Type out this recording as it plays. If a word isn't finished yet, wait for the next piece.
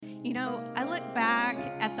You know, I look back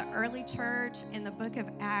at the early church in the book of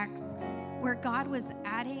Acts where God was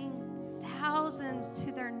adding thousands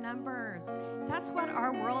to their numbers. That's what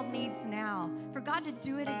our world needs now. For God to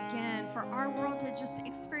do it again, for our world to just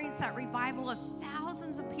experience that revival of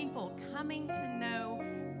thousands of people coming to know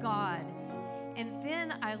God. And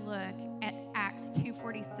then I look at Acts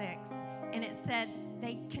 2:46, and it said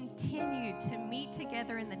they continued to meet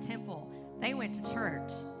together in the temple. They went to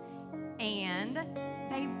church, and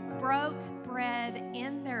they broke bread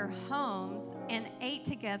in their homes and ate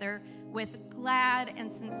together with glad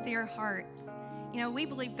and sincere hearts. You know, we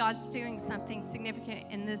believe God's doing something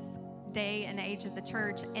significant in this day and age of the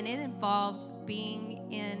church, and it involves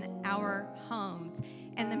being in our homes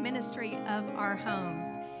and the ministry of our homes.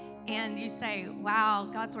 And you say, wow,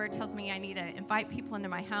 God's word tells me I need to invite people into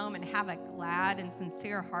my home and have a glad and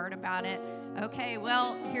sincere heart about it. Okay,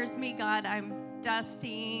 well, here's me, God. I'm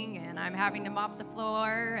dusting and I'm having to mop the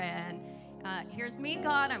floor, and here's me,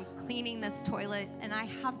 God, I'm cleaning this toilet, and I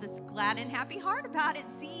have this glad and happy heart about it.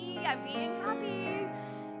 See, I'm being happy.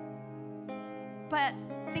 But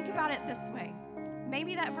think about it this way.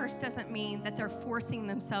 Maybe that verse doesn't mean that they're forcing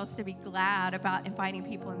themselves to be glad about inviting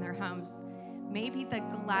people in their homes. Maybe the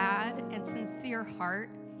glad and sincere heart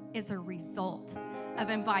is a result of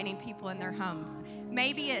inviting people in their homes.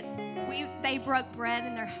 Maybe it's they broke bread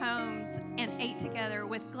in their homes and ate together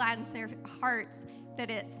with glad and sincere hearts, that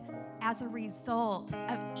it's as a result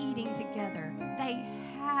of eating together. They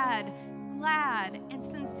had glad and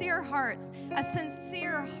sincere hearts, a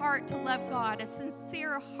sincere heart to love God, a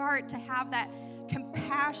sincere heart to have that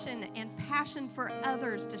compassion and passion for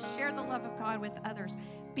others, to share the love of God with others,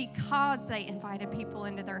 because they invited people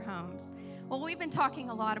into their homes. Well, we've been talking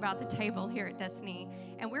a lot about the table here at Destiny,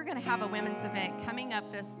 and we're going to have a women's event coming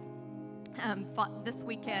up this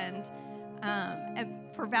weekend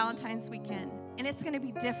for Valentine's weekend. And it's going to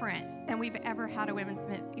be different than we've ever had a women's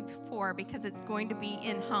event before, because it's going to be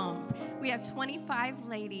in homes. We have 25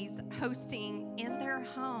 ladies hosting in their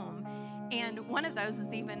home, and one of those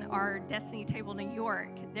is even our Destiny Table New York.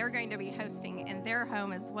 They're going to be hosting in their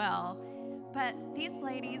home as well. But these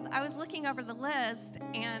ladies, I was looking over the list,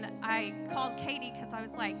 and I called Katie because I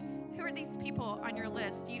was like, who are these people on your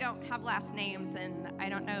list? You don't have last names, and I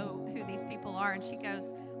don't know who these people are. And she goes,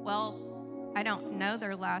 well, I don't know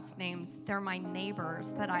their last names. They're my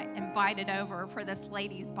neighbors that I invited over for this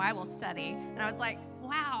ladies' Bible study. And I was like,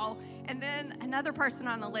 wow. And then another person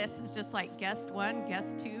on the list is just like guest 1,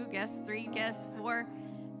 guest 2, guest 3, guest 4.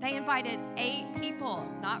 They invited 8 people,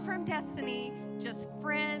 not from Destiny, just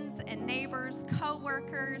friends and neighbors,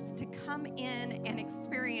 co-workers, to come in and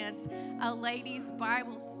experience a ladies'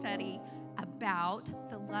 Bible study about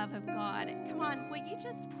the love of God. Come on, will you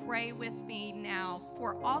just pray with me now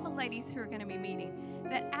for all the ladies who are going to be meeting,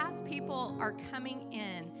 that as people are coming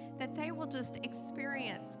in, that they will just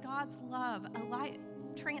experience God's love, a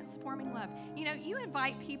life-transforming love. You know, you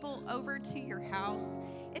invite people over to your house.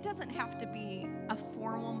 It doesn't have to be a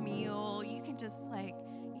formal meal. You can just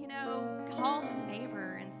call a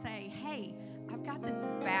neighbor and say, hey, I've got this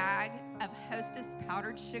bag of Hostess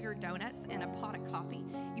powdered sugar donuts and a pot of coffee.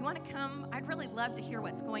 You want to come? I'd really love to hear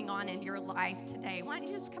what's going on in your life today. Why don't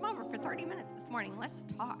you just come over for 30 minutes this morning? Let's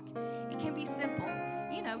talk. It can be simple.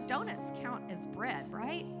 You know, donuts count as bread,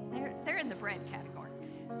 right? They're in the bread category.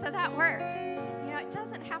 So that works. You know, it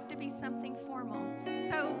doesn't have to be something formal.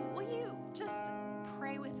 So will you just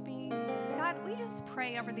pray with me? God, we just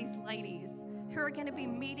pray over these ladies who are going to be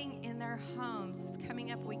meeting in their homes this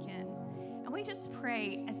coming up weekend. And we just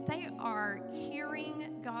pray as they are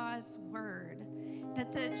hearing God's word,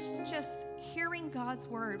 that just hearing God's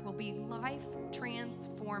word will be life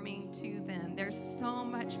transforming to them. There's so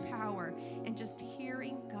much power in just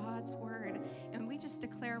hearing God's word. And we just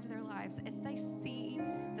declare over their lives, as they see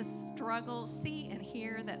the struggle, see and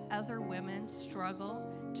hear that other women struggle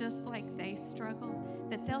just like they struggle,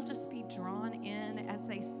 that they'll just be drawn in as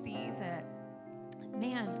they see that,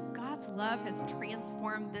 man, God's love has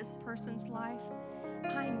transformed this person's life.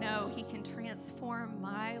 I know he can transform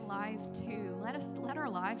my life too. Let our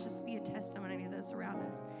lives just be a testimony to those around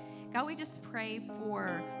us. God, we just pray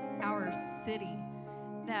for our city,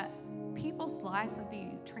 that people's lives will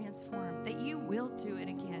be transformed, that you will do it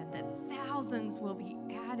again, that thousands will be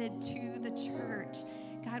added to the church.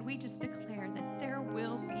 God, we just declare that there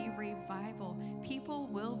will be revival. People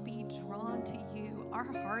will be drawn to you. Our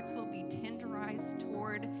hearts will be tenderized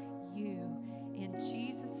toward you. In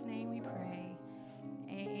Jesus' name we pray.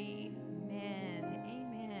 Amen.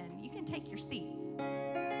 Amen. You can take your seats.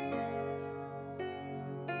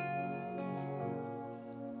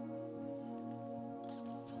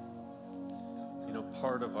 You know,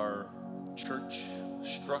 part of our church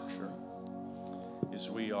structure is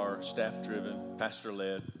we are staff-driven,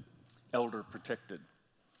 pastor-led, elder-protected.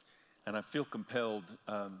 And I feel compelled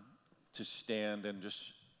to stand and just,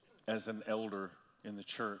 as an elder in the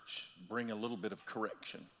church, bring a little bit of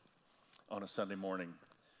correction on a Sunday morning.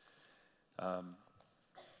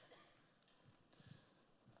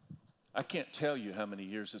 I can't tell you how many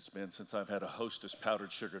years it's been since I've had a Hostess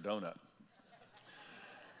powdered sugar donut.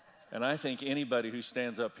 And I think anybody who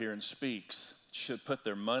stands up here and speaks should put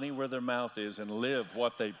their money where their mouth is and live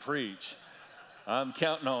what they preach. I'm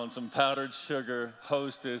counting on some powdered sugar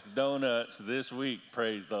Hostess donuts this week,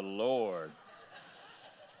 praise the Lord.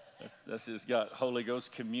 That's just got Holy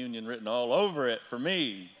Ghost communion written all over it for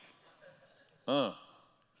me.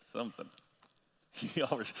 Something. You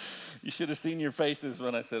should have seen your faces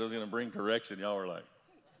when I said I was going to bring correction. Y'all were like,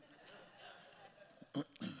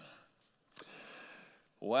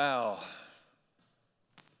 wow.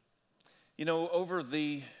 You know, over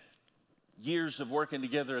the years of working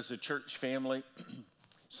together as a church family,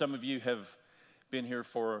 some of you have been here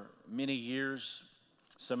for many years,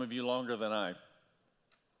 some of you longer than I.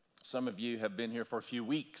 Some of you have been here for a few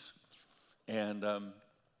weeks, and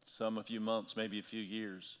some a few months, maybe a few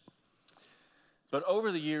years. But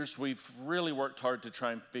over the years, we've really worked hard to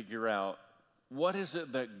try and figure out what is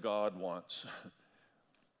it that God wants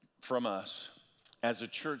from us as a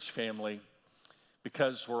church family,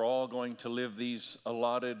 because we're all going to live these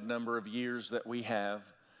allotted number of years that we have,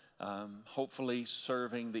 hopefully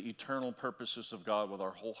serving the eternal purposes of God with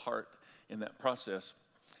our whole heart in that process.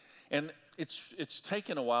 And it's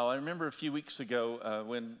taken a while. I remember a few weeks ago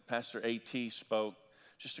when Pastor A.T. spoke,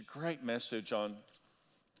 just a great message on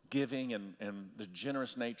giving and the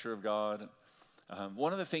generous nature of God.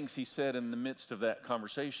 One of the things he said in the midst of that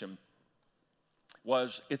conversation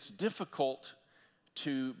was, it's difficult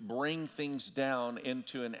to bring things down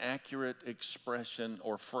into an accurate expression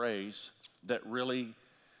or phrase that really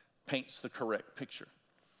paints the correct picture.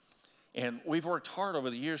 And we've worked hard over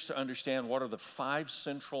the years to understand what are the 5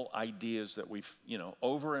 central ideas that we've,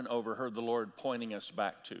 over and over heard the Lord pointing us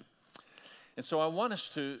back to. And so I want us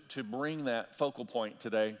to bring that focal point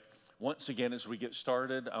today. Once again, as we get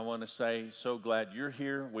started, I want to say, so glad you're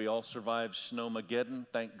here. We all survived Snowmageddon,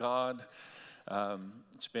 thank God.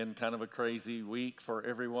 It's been kind of a crazy week for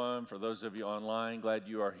everyone. For those of you online, glad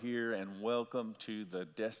you are here, and welcome to the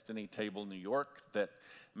Destiny Table New York. That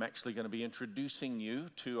I'm actually going to be introducing you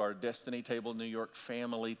to our Destiny Table New York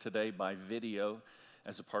family today by video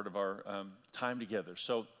as a part of our time together.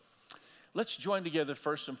 So let's join together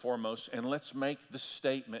first and foremost, and let's make the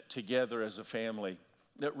statement together as a family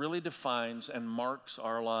that really defines and marks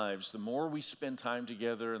our lives. The more we spend time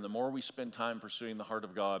together and the more we spend time pursuing the heart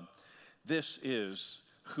of God, this is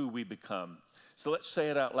who we become. So let's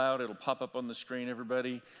say it out loud. It'll pop up on the screen,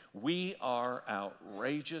 everybody. We are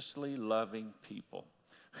outrageously loving people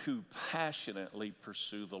who passionately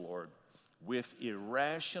pursue the Lord with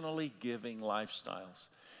irrationally giving lifestyles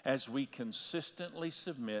as we consistently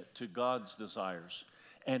submit to God's desires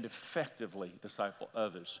and effectively disciple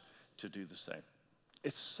others to do the same.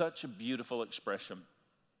 It's such a beautiful expression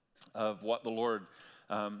of what the Lord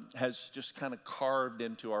has just kind of carved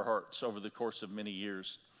into our hearts over the course of many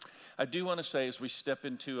years. I do want to say, as we step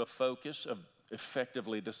into a focus of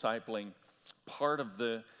effectively discipling, part of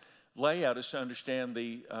the layout is to understand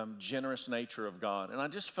the generous nature of God. And I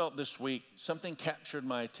just felt this week something captured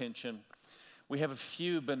my attention. We have a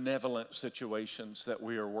few benevolent situations that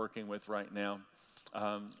we are working with right now.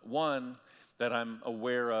 One that I'm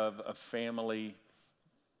aware of, a family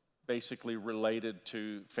basically related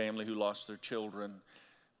to family who lost their children,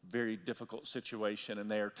 very difficult situation, and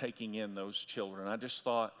they are taking in those children. I just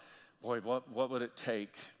thought, boy, what would it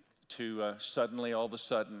take to suddenly, all of a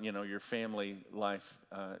sudden, your family life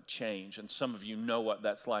change? And some of you know what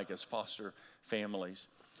that's like as foster families.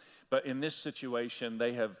 But in this situation,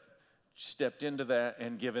 they have stepped into that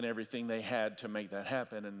and given everything they had to make that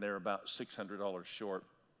happen, and they're about $600 short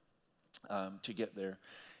to get there.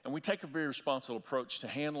 And we take a very responsible approach to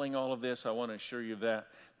handling all of this. I want to assure you of that.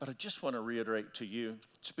 But I just want to reiterate to you,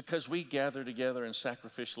 it's because we gather together and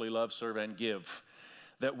sacrificially love, serve, and give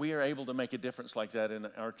that we are able to make a difference like that in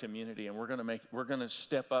our community. And we're going to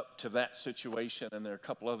step up to that situation, and there are a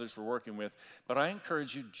couple others we're working with. But I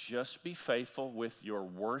encourage you, just be faithful with your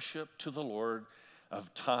worship to the Lord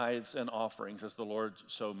of tithes and offerings as the Lord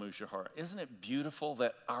so moves your heart. Isn't it beautiful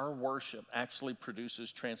that our worship actually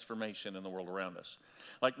produces transformation in the world around us?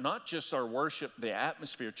 Like, not just our worship, the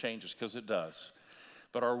atmosphere changes, because it does,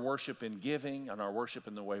 but our worship in giving and our worship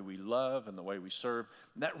in the way we love and the way we serve,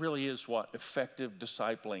 that really is what effective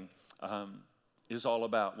discipling is all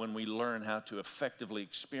about when we learn how to effectively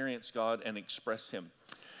experience God and express Him.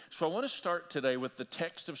 So I want to start today with the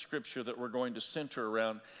text of Scripture that we're going to center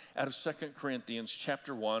around out of 2 Corinthians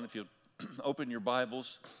chapter 1. If you open your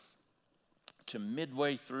Bibles to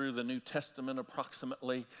midway through the New Testament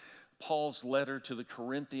approximately, Paul's letter to the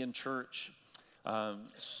Corinthian church.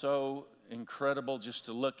 So incredible just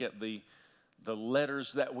to look at the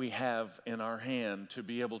letters that we have in our hand to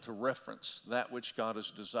be able to reference that which God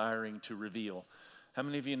is desiring to reveal. How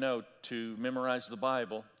many of you know to memorize the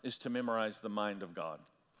Bible is to memorize the mind of God?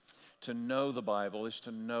 To know the Bible is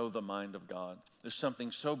to know the mind of God. There's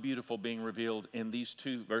something so beautiful being revealed in these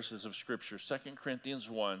two verses of Scripture, 2 Corinthians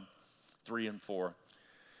 1, 3 and 4.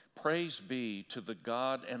 Praise be to the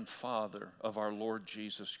God and Father of our Lord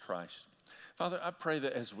Jesus Christ. Father, I pray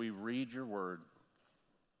that as we read your word,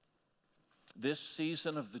 this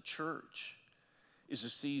season of the church is a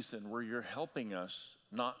season where you're helping us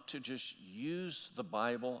not to just use the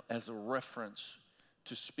Bible as a reference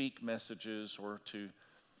to speak messages or to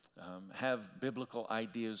have biblical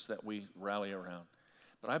ideas that we rally around.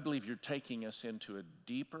 But I believe you're taking us into a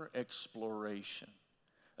deeper exploration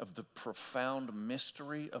of the profound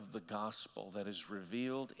mystery of the gospel that is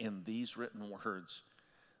revealed in these written words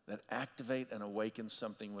that activate and awaken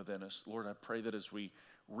something within us. Lord, I pray that as we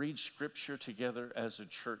read Scripture together as a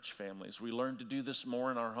church family, as we learn to do this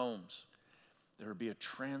more in our homes, there would be a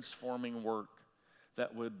transforming work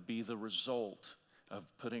that would be the result of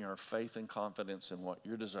putting our faith and confidence in what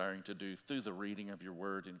you're desiring to do through the reading of your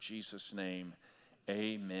word. In Jesus' name,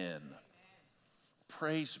 amen.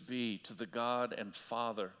 Praise be to the God and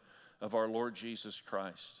Father of our Lord Jesus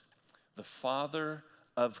Christ, the Father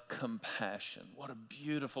of compassion. What a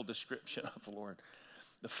beautiful description of the Lord.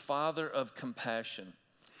 The Father of compassion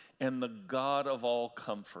and the God of all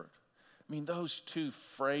comfort. I mean, those two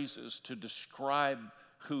phrases to describe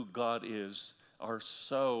who God is are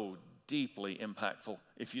so deeply impactful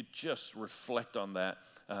if you just reflect on that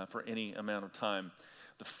for any amount of time.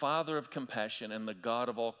 The Father of compassion and the God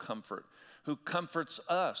of all comfort, who comforts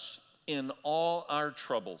us in all our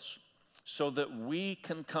troubles, so that we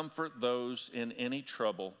can comfort those in any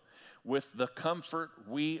trouble with the comfort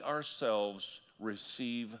we ourselves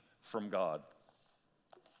receive from God.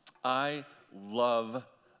 I love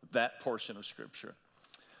that portion of Scripture.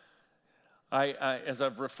 As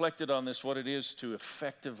I've reflected on this, what it is to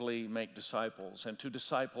effectively make disciples and to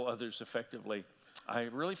disciple others effectively, I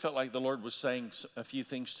really felt like the Lord was saying a few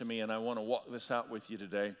things to me, and I want to walk this out with you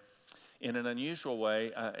today in an unusual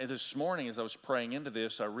way. This morning, as I was praying into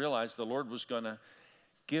this, I realized the Lord was going to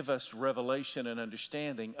give us revelation and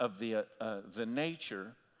understanding of the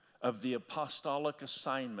nature of the apostolic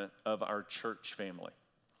assignment of our church family.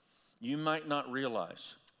 You might not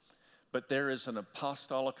realize, but there is an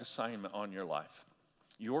apostolic assignment on your life.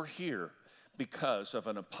 You're here because of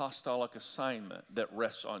an apostolic assignment that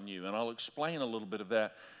rests on you. And I'll explain a little bit of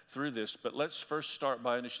that through this, but let's first start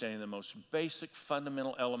by understanding the most basic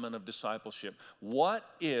fundamental element of discipleship. What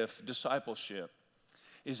if discipleship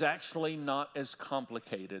is actually not as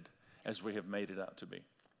complicated as we have made it out to be?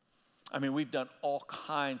 I mean, we've done all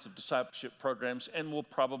kinds of discipleship programs, and we'll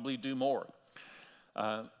probably do more.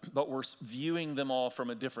 But we're viewing them all from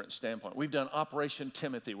a different standpoint. We've done Operation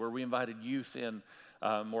Timothy, where we invited youth in,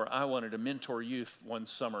 where I wanted to mentor youth one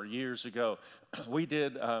summer years ago. We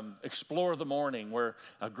did Explore the Morning, where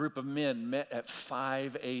a group of men met at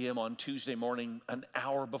 5 a.m. on Tuesday morning, an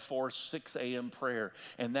hour before 6 a.m. prayer.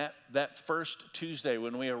 And that first Tuesday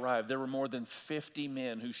when we arrived, there were more than 50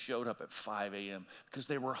 men who showed up at 5 a.m. because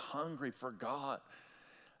they were hungry for God.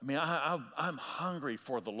 I mean, I'm hungry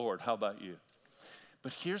for the Lord. How about you?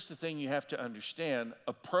 But here's the thing you have to understand.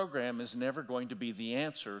 A program is never going to be the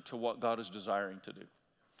answer to what God is desiring to do.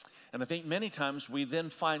 And I think many times we then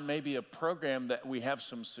find maybe a program that we have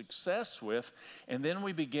some success with, and then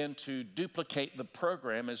we begin to duplicate the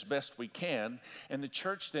program as best we can, and the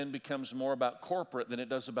church then becomes more about corporate than it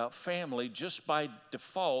does about family, just by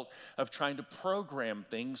default of trying to program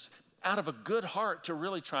things out of a good heart to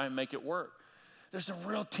really try and make it work. There's a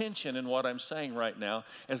real tension in what I'm saying right now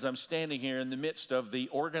as I'm standing here in the midst of the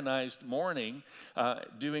organized morning,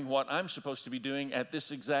 doing what I'm supposed to be doing at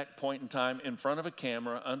this exact point in time in front of a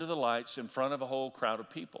camera, under the lights, in front of a whole crowd of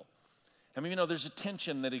people. I mean, you know, there's a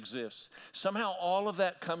tension that exists. Somehow all of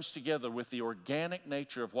that comes together with the organic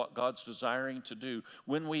nature of what God's desiring to do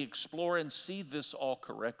when we explore and see this all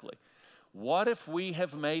correctly. What if we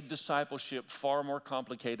have made discipleship far more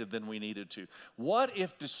complicated than we needed to? What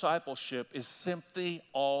if discipleship is simply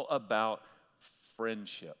all about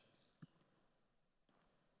friendship?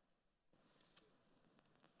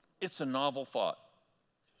 It's a novel thought.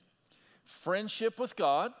 Friendship with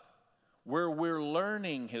God where we're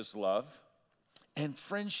learning his love, and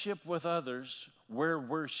friendship with others where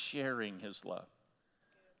we're sharing his love.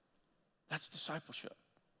 That's discipleship.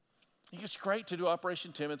 It's great to do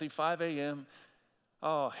Operation Timothy, 5 a.m.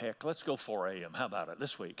 Oh, heck, let's go 4 a.m. How about it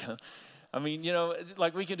this week? I mean,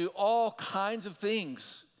 like we can do all kinds of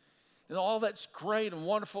things. And all that's great and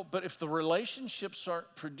wonderful, but if the relationships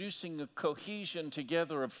aren't producing a cohesion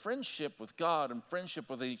together of friendship with God and friendship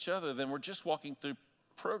with each other, then we're just walking through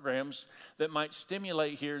programs that might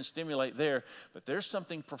stimulate here and stimulate there, but there's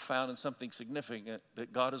something profound and something significant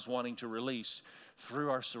that God is wanting to release through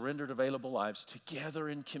our surrendered, available lives together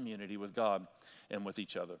in community with God and with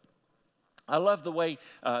each other. I love the way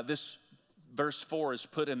this verse 4 is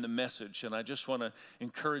put in the Message, and I just want to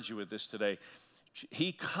encourage you with this today.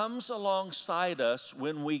 He comes alongside us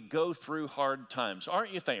when we go through hard times.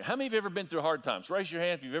 Aren't you thinking? How many of you have ever been through hard times? Raise your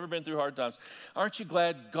hand if you've ever been through hard times. Aren't you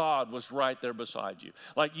glad God was right there beside you?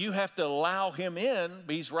 Like you have to allow him in,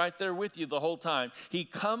 but he's right there with you the whole time. He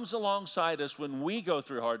comes alongside us when we go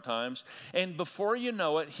through hard times, and before you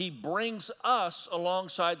know it, he brings us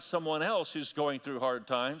alongside someone else who's going through hard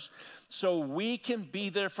times, so we can be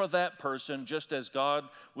there for that person just as God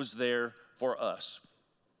was there for us.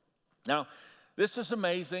 Now, this is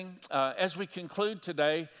amazing. As we conclude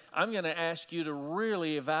today, I'm going to ask you to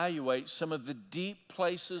really evaluate some of the deep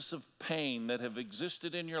places of pain that have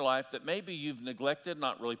existed in your life that maybe you've neglected,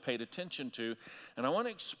 not really paid attention to. And I want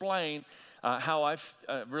to explain how I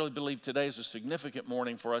really believe today is a significant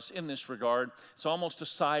morning for us in this regard. It's almost a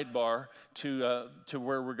sidebar to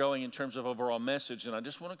where we're going in terms of overall message. And I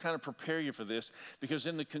just want to kind of prepare you for this, because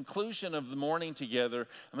in the conclusion of the morning together,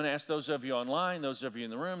 I'm going to ask those of you online, those of you in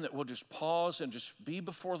the room, that we'll just pause and just be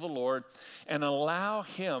before the Lord and allow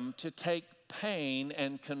him to take pain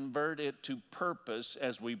and convert it to purpose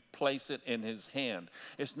as we place it in his hand.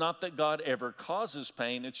 It's not that God ever causes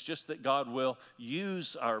pain, it's just that God will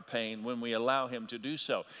use our pain when we allow him to do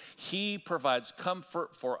so. He provides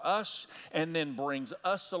comfort for us and then brings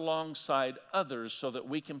us alongside others so that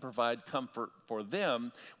we can provide comfort for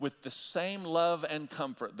them with the same love and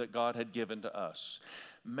comfort that God had given to us.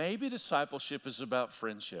 Maybe discipleship is about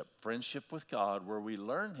friendship. Friendship with God, where we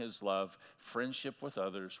learn his love. Friendship with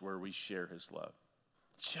others, where we share his love.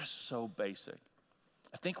 It's just so basic.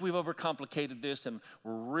 I think we've overcomplicated this, and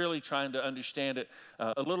we're really trying to understand it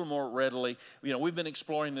a little more readily. We've been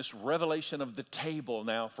exploring this revelation of the table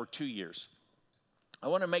now for 2 years. I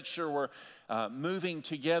want to make sure we're moving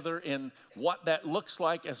together in what that looks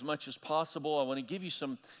like as much as possible. I want to give you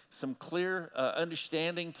some clear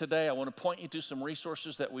understanding today. I want to point you to some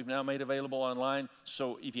resources that we've now made available online.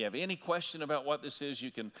 So if you have any question about what this is, you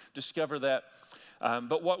can discover that.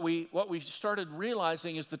 But what we started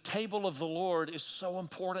realizing is the table of the Lord is so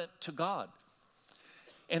important to God.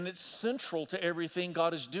 And it's central to everything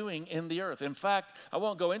God is doing in the earth. In fact, I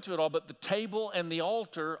won't go into it all, but the table and the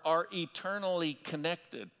altar are eternally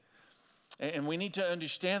connected. And we need to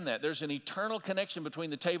understand that. There's an eternal connection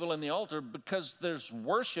between the table and the altar because there's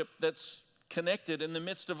worship that's connected in the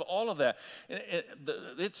midst of all of that.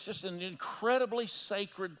 It's just an incredibly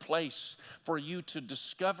sacred place for you to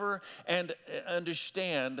discover and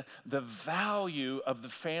understand the value of the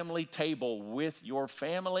family table with your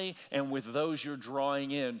family and with those you're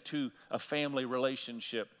drawing into a family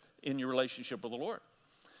relationship in your relationship with the Lord.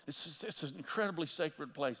 It's an incredibly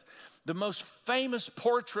sacred place. The most famous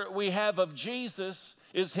portrait we have of Jesus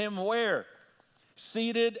is him where?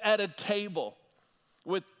 Seated at a table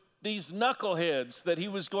with these knuckleheads that he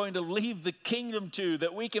was going to leave the kingdom to,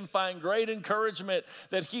 that we can find great encouragement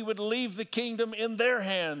that he would leave the kingdom in their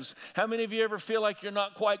hands. How many of you ever feel like you're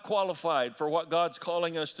not quite qualified for what God's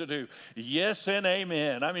calling us to do? Yes and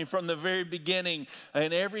amen. I mean, from the very beginning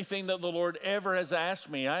and everything that the Lord ever has asked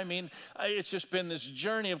me, it's just been this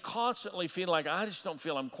journey of constantly feeling like I just don't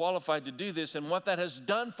feel I'm qualified to do this. And what that has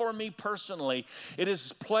done for me personally, it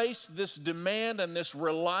has placed this demand and this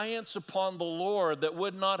reliance upon the Lord that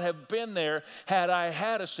would not have been there had I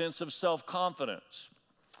had a sense of self-confidence.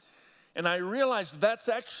 And I realized that's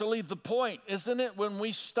actually the point, isn't it? When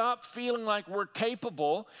we stop feeling like we're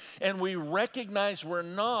capable and we recognize we're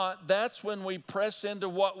not, that's when we press into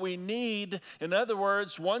what we need. In other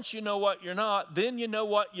words, once you know what you're not, then you know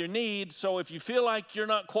what you need. So if you feel like you're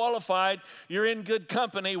not qualified, you're in good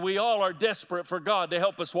company. We all are desperate for God to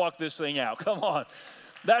help us walk this thing out. Come on.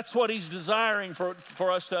 That's what he's desiring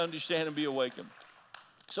for us to understand and be awakened.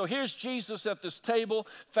 So here's Jesus at this table,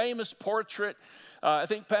 famous portrait. I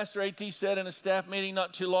think Pastor A.T. said in a staff meeting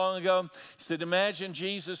not too long ago, he said, imagine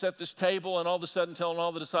Jesus at this table and all of a sudden telling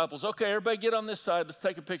all the disciples, okay, everybody get on this side, let's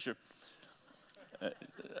take a picture. It's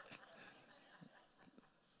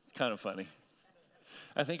kind of funny.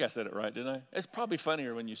 I think I said it right, didn't I? It's probably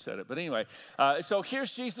funnier when you said it. But anyway, so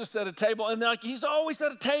here's Jesus at a table, and like he's always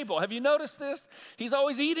at a table. Have you noticed this? He's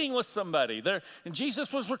always eating with somebody. And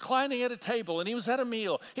Jesus was reclining at a table, and he was at a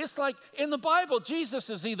meal. It's like in the Bible, Jesus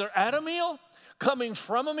is either at a meal, coming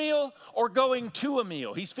from a meal, or going to a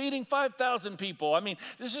meal. He's feeding 5,000 people. I mean,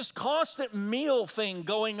 there's this constant meal thing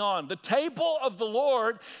going on. The table of the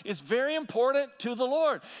Lord is very important to the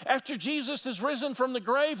Lord. After Jesus is risen from the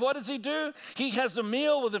grave, what does he do? He has a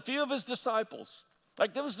meal with a few of his disciples.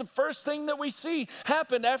 Like that was the first thing that we see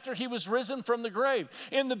happened after he was risen from the grave.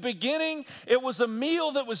 In the beginning, it was a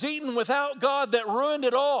meal that was eaten without God that ruined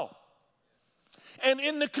it all. And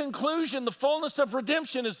in the conclusion, the fullness of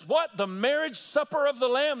redemption is what? The marriage supper of the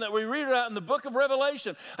Lamb that we read about in the book of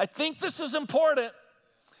Revelation. I think this is important.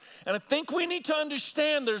 And I think we need to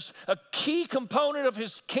understand there's a key component of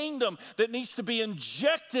his kingdom that needs to be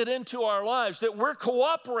injected into our lives, that we're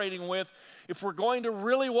cooperating with if we're going to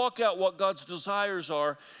really walk out what God's desires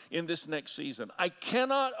are in this next season. I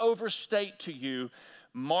cannot overstate to you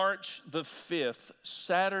March the 5th,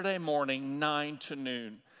 Saturday morning, 9 to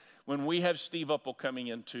noon. When we have Steve Uppel coming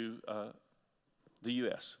into the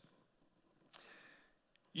U.S.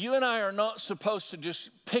 You and I are not supposed to just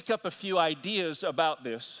pick up a few ideas about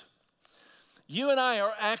this. You and I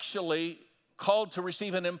are actually called to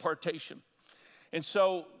receive an impartation. And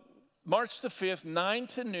so March the 5th, 9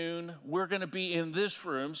 to noon, we're going to be in this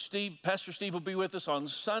room. Pastor Steve will be with us on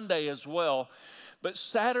Sunday as well. But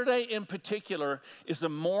Saturday in particular is a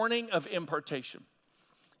morning of impartation.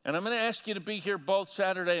 And I'm going to ask you to be here both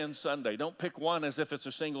Saturday and Sunday. Don't pick one as if it's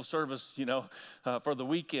a single service, for the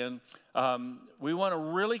weekend. We want to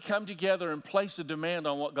really come together and place a demand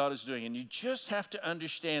on what God is doing. And you just have to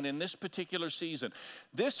understand in this particular season,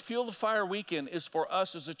 this Fuel the Fire weekend is for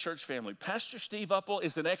us as a church family. Pastor Steve Uppel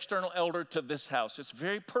is an external elder to this house. It's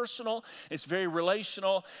very personal, it's very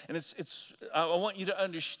relational, and I want you to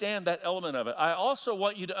understand that element of it. I also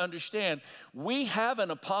want you to understand we have an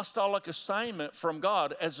apostolic assignment from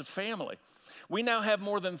God as a family. We now have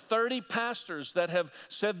more than 30 pastors that have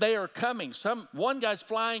said they are coming. One guy's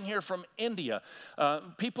flying here from India,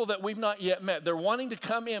 people that we've not yet met. They're wanting to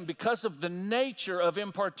come in because of the nature of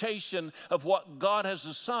impartation of what God has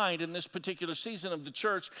assigned in this particular season of the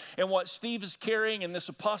church and what Steve is carrying in this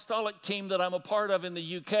apostolic team that I'm a part of in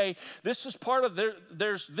the UK. This is part of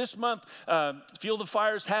there's this month, Fuel the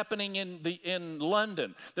Fire is happening in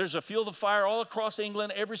London. There's a Fuel the Fire all across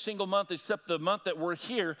England every single month except the month that we're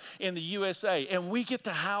here in the USA. And we get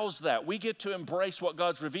to house that. We get to embrace what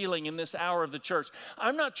God's revealing in this hour of the church.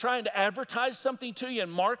 I'm not trying to advertise something to you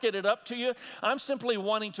and market it up to you. I'm simply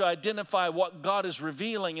wanting to identify what God is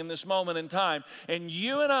revealing in this moment in time. And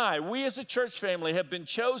you and I, we as a church family have been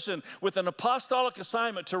chosen with an apostolic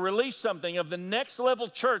assignment to release something of the next level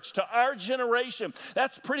church to our generation.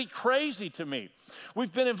 That's pretty crazy to me.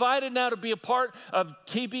 We've been invited now to be a part of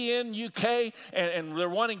TBN UK, and they're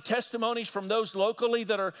wanting testimonies from those locally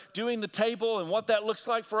that are doing the table and what that looks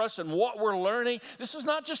like for us and what we're learning. This is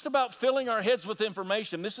not just about filling our heads with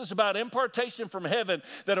information. This is about impartation from heaven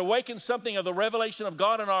that awakens something of the revelation of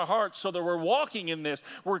God in our hearts so that we're walking in this.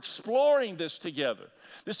 We're exploring this together.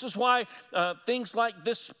 This is why things like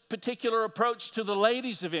this particular approach to the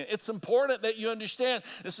ladies' event, it's important that you understand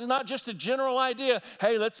this is not just a general idea,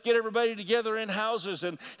 hey, let's get everybody together in houses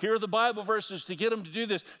and here are the Bible verses to get them to do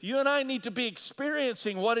this. You and I need to be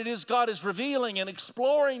experiencing what it is God is revealing and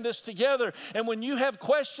exploring this together. And when you have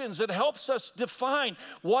questions, it helps us define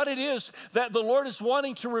what it is that the Lord is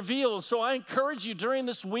wanting to reveal. So I encourage you during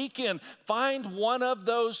this weekend, find one of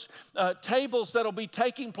those tables that'll be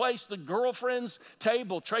taking place, the girlfriend's table.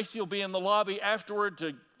 Tracy will be in the lobby afterward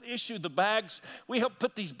to issue the bags. We helped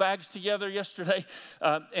put these bags together yesterday,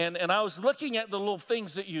 and I was looking at the little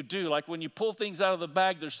things that you do, like when you pull things out of the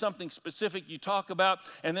bag, there's something specific you talk about,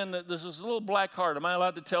 and then there's this little black heart. Am I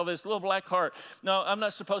allowed to tell this? Little black heart. No, I'm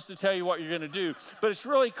not supposed to tell you what you're going to do, but it's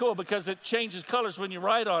really cool because it changes colors when you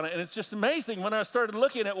write on it, and it's just amazing when I started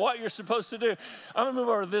looking at what you're supposed to do. I'm going to move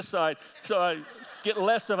over to this side so I get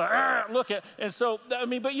less of a look at, and so,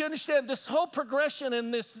 but you understand this whole progression in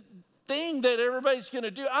this thing that everybody's going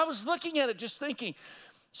to do. I was looking at it just thinking,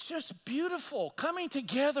 it's just beautiful, coming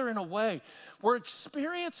together in a way. We're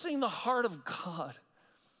experiencing the heart of God.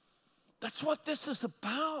 That's what this is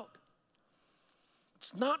about.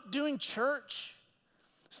 It's not doing church.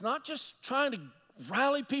 It's not just trying to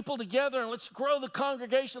rally people together and let's grow the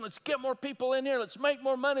congregation. Let's get more people in here. Let's make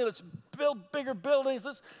more money. Let's build bigger buildings.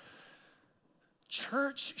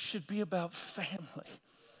 Church should be about family.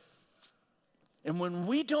 And when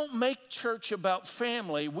we don't make church about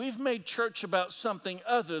family, we've made church about something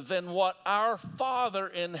other than what our Father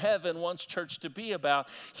in heaven wants church to be about.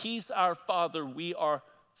 He's our Father. We are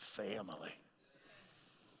family.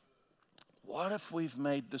 What if we've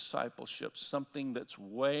made discipleship something that's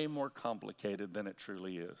way more complicated than it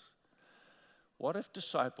truly is? What if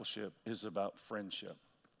discipleship is about friendship,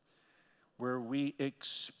 where we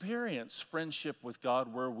experience friendship with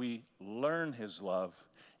God, where we learn His love,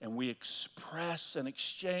 and we express and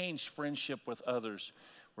exchange friendship with others,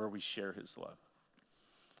 where we share His love?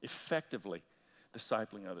 Effectively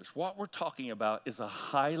discipling others. What we're talking about is a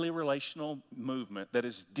highly relational movement that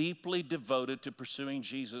is deeply devoted to pursuing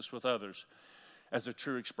Jesus with others as a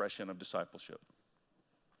true expression of discipleship.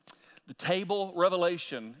 The table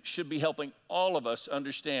revelation should be helping all of us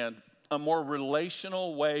understand a more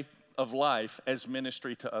relational way of life as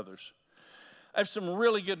ministry to others. I have some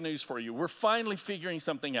really good news for you. We're finally figuring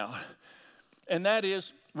something out. And that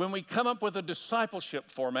is, when we come up with a discipleship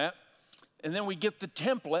format, and then we get the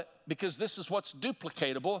template, because this is what's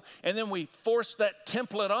duplicatable, and then we force that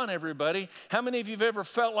template on everybody. How many of you have ever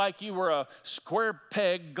felt like you were a square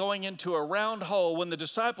peg going into a round hole when the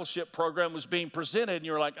discipleship program was being presented, and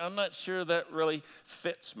you were like, I'm not sure that really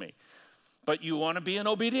fits me? But you want to be an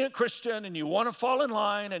obedient Christian, and you want to fall in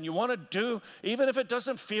line, and you want to do, even if it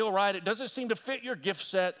doesn't feel right, it doesn't seem to fit your gift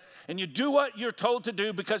set, and you do what you're told to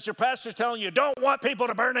do because your pastor's telling you don't want people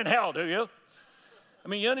to burn in hell, do you? I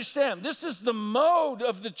mean, you understand, this is the mode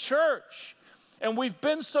of the church. And we've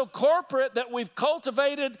been so corporate that we've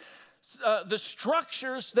cultivated the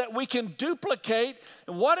structures that we can duplicate.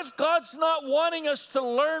 And what if God's not wanting us to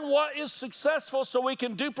learn what is successful so we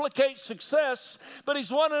can duplicate success, but He's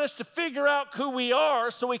wanting us to figure out who we are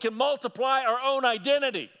so we can multiply our own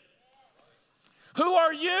identity? Who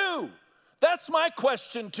are you? That's my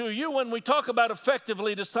question to you when we talk about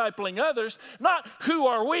effectively discipling others. Not who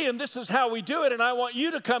are we and this is how we do it, and I want you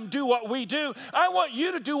to come do what we do. I want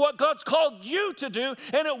you to do what God's called you to do,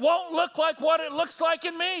 and it won't look like what it looks like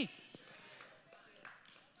in me.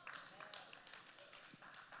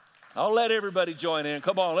 I'll let everybody join in.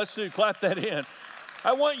 Come on, let's clap that in.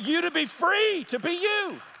 I want you to be free to be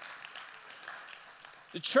you.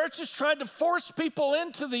 The church has tried to force people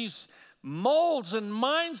into these molds and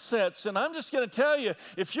mindsets, and I'm just going to tell you,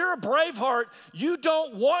 if you're a Braveheart, you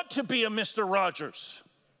don't want to be a Mr. Rogers.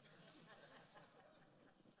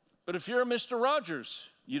 But if you're a Mr. Rogers,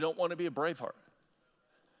 you don't want to be a Braveheart.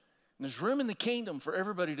 And there's room in the kingdom for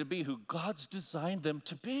everybody to be who God's designed them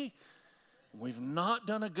to be. We've not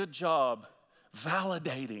done a good job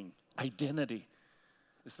validating identity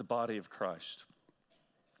as the body of Christ.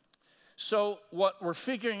 So what we're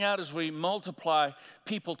figuring out as we multiply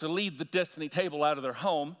people to lead the Destiny table out of their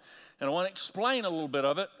home, and I want to explain a little bit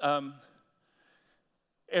of it.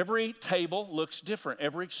 Every table looks different.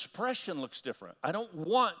 Every expression looks different. I don't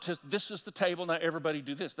want to, this is the table, now everybody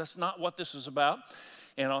do this. That's not what this is about.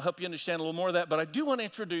 And I'll help you understand a little more of that. But I do want to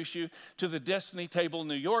introduce you to the Destiny Table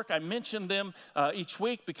New York. I mention them each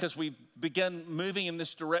week because we began moving in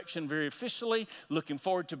this direction very officially. Looking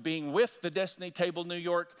forward to being with the Destiny Table New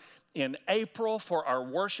York in April for our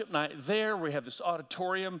worship night there. We have this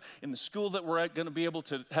auditorium in the school that we're going to be able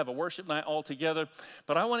to have a worship night all together.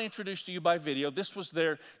 But I want to introduce to you by video. This was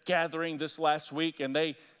their gathering this last week, and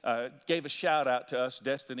they gave a shout out to us,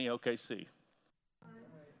 Destiny OKC.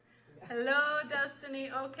 Hello, Destiny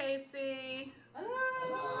OKC.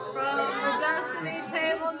 Hello. From the Destiny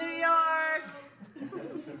Table, New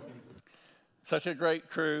York. Such a great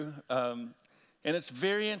crew. And it's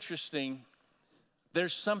very interesting.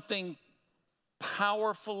 There's something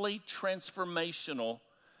powerfully transformational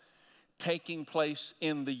taking place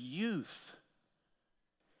in the youth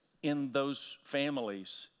in those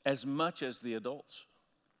families as much as the adults.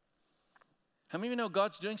 How many of you know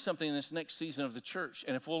God's doing something in this next season of the church?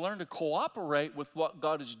 And if we'll learn to cooperate with what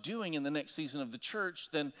God is doing in the next season of the church,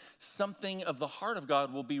 then something of the heart of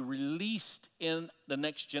God will be released in the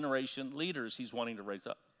next generation leaders He's wanting to raise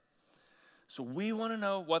up. So we want to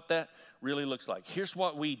know what that really looks like. Here's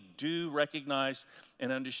what we do recognize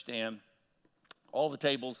and understand. All the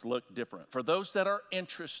tables look different. For those that are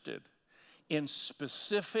interested in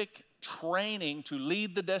specific training to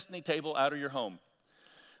lead the Destiny Table out of your home,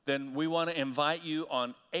 then we want to invite you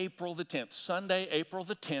on April the 10th, Sunday, April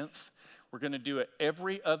the 10th. We're going to do it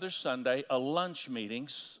every other Sunday, a lunch meeting.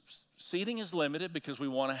 Seating is limited because we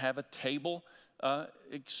want to have a table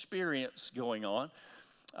experience going on.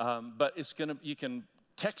 But it's going to, you can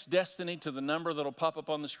text Destiny to the number that'll pop up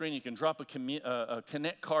on the screen. You can drop a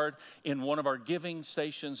Connect card in one of our giving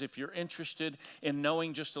stations if you're interested in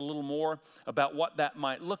knowing just a little more about what that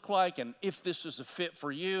might look like and if this is a fit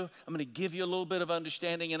for you. I'm going to give you a little bit of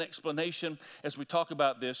understanding and explanation as we talk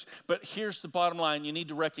about this. But here's the bottom line. You need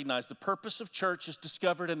to recognize the purpose of church is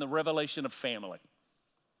discovered in the revelation of family.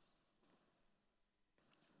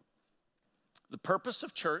 The purpose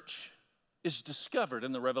of church is discovered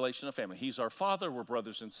in the revelation of family. He's our Father. We're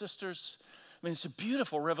brothers and sisters. I mean, it's a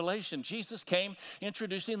beautiful revelation. Jesus came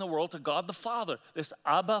introducing the world to God the Father. This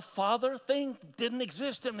Abba Father thing didn't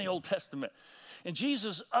exist in the Old Testament. And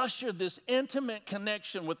Jesus ushered this intimate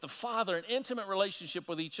connection with the Father, an intimate relationship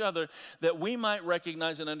with each other that we might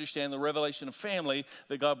recognize and understand the revelation of family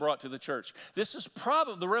that God brought to the church. This is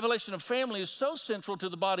probably, the revelation of family is so central to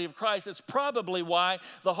the body of Christ, it's probably why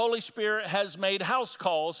the Holy Spirit has made house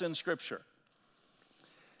calls in Scripture.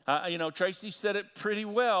 Tracy said it pretty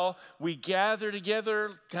well. We gather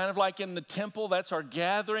together kind of like in the temple. That's our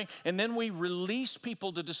gathering. And then we release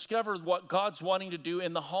people to discover what God's wanting to do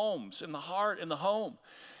in the homes, in the heart, in the home.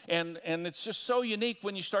 And it's just so unique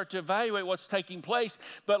when you start to evaluate what's taking place.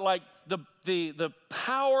 But like the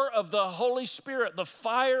power of the Holy Spirit, the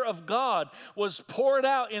fire of God was poured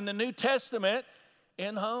out in the New Testament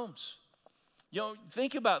in homes.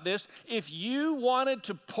 Think about this. If you wanted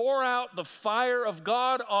to pour out the fire of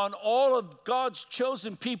God on all of God's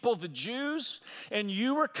chosen people, the Jews, and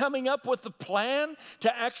you were coming up with a plan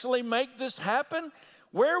to actually make this happen,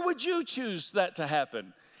 where would you choose that to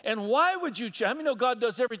happen? And why would you choose? How many know God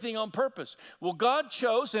does everything on purpose? Well, God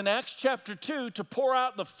chose in Acts chapter 2 to pour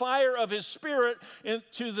out the fire of His Spirit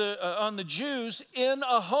on the Jews in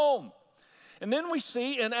a home. And then we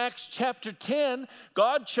see in Acts chapter 10,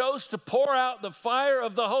 God chose to pour out the fire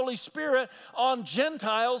of the Holy Spirit on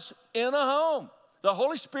Gentiles in a home. The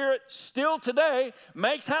Holy Spirit still today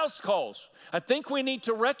makes house calls. I think we need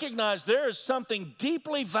to recognize there is something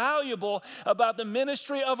deeply valuable about the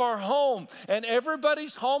ministry of our home. And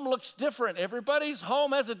everybody's home looks different. Everybody's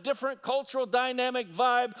home has a different cultural dynamic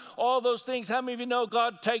vibe, all those things. How many of you know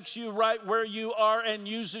God takes you right where you are and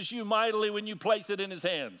uses you mightily when you place it in His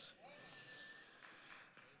hands?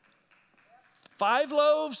 5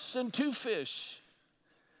 loaves and 2 fish,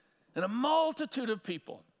 and a multitude of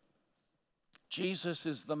people. Jesus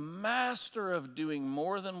is the master of doing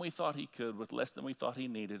more than we thought He could with less than we thought He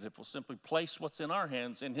needed if we'll simply place what's in our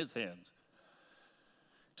hands in His hands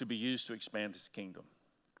to be used to expand His kingdom.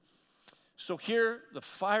 So here, the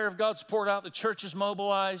fire of God's poured out, the church is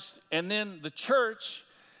mobilized, and then the church,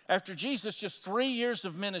 after Jesus, just 3 years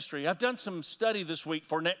of ministry. I've done some study this week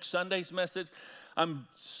for next Sunday's message. I'm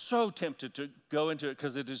so tempted to go into it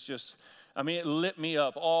because it is just, it lit me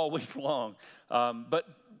up all week long. But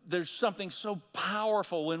there's something so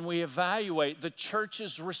powerful when we evaluate the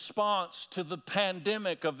church's response to the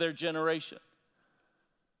pandemic of their generation.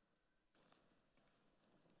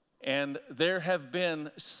 And there have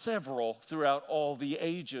been several throughout all the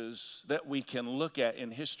ages that we can look at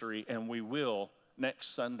in history, and we will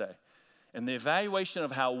next Sunday. And the evaluation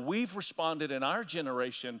of how we've responded in our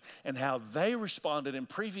generation and how they responded in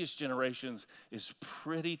previous generations is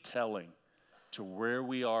pretty telling to where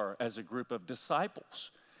we are as a group of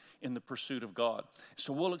disciples in the pursuit of God.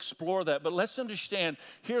 So we'll explore that. But let's understand,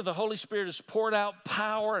 here the Holy Spirit is poured out,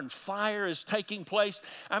 power and fire is taking place.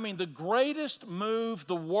 The greatest move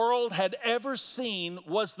the world had ever seen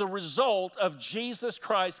was the result of Jesus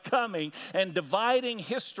Christ coming and dividing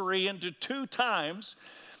history into 2 times.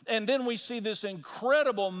 And then we see this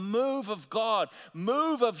incredible move of God,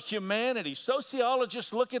 move of humanity.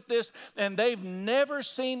 Sociologists look at this and they've never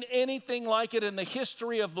seen anything like it in the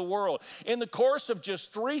history of the world. In the course of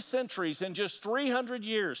just 3 centuries, in just 300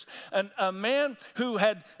 years, a man who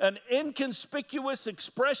had an inconspicuous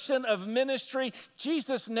expression of ministry,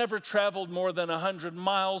 Jesus never traveled more than 100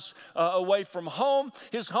 miles away from home.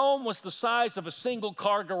 His home was the size of a single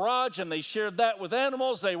car garage, and they shared that with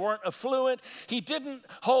animals. They weren't affluent. He didn't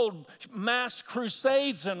hold mass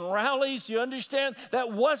crusades and rallies. You understand?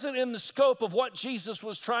 That wasn't in the scope of what Jesus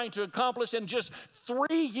was trying to accomplish in just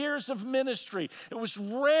 3 years of ministry. It was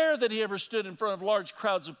rare that He ever stood in front of large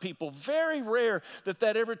crowds of people. Very rare that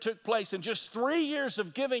ever took place. In just 3 years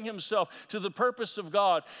of giving Himself to the purpose of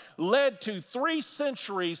God led to 3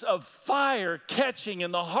 centuries of fire catching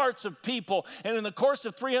in the hearts of people. And in the course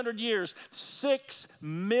of 300 years, 6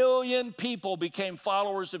 million people became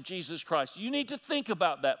followers of Jesus Christ. You need to think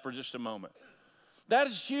about that for just a moment. That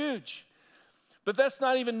is huge. But that's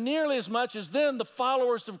not even nearly as much as then the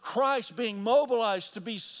followers of Christ being mobilized to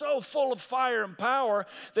be so full of fire and power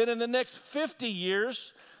that in the next 50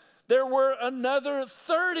 years, there were another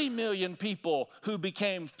 30 million people who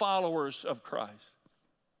became followers of Christ.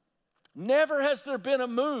 Never has there been a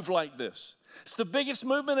move like this. It's the biggest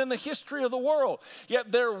movement in the history of the world.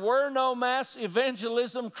 Yet there were no mass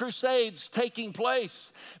evangelism crusades taking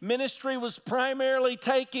place. Ministry was primarily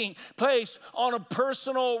taking place on a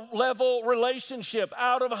personal level relationship,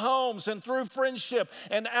 out of homes and through friendship.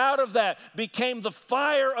 And out of that became the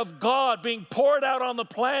fire of God being poured out on the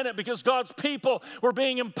planet because God's people were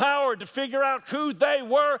being empowered to figure out who they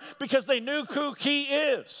were because they knew who He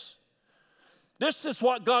is. This is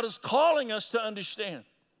what God is calling us to understand.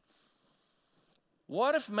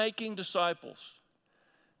 What if making disciples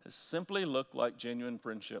has simply looked like genuine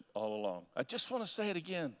friendship all along? I just want to say it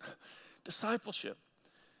again. Discipleship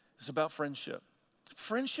is about friendship.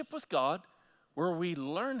 Friendship with God, where we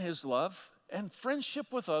learn His love, and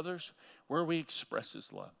friendship with others, where we express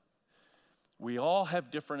His love. We all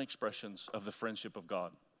have different expressions of the friendship of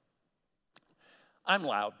God. I'm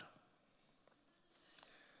loud.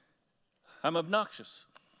 I'm obnoxious.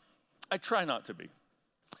 I try not to be.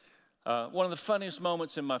 One of the funniest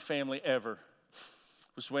moments in my family ever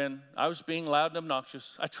was when I was being loud and obnoxious.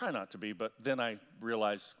 I try not to be, but then I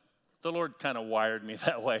realized the Lord kind of wired me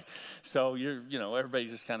that way. So everybody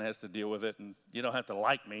just kind of has to deal with it, and you don't have to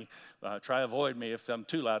like me. Try avoid me if I'm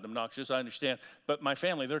too loud and obnoxious. I understand. But my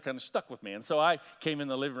family, they're kind of stuck with me, and so I came in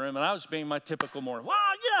the living room, and I was being my typical morning.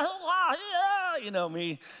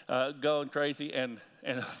 Me going crazy, and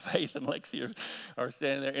Faith and Lexi are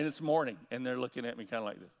standing there, and it's morning, and they're looking at me kind of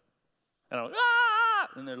like this. And I'm like, ah!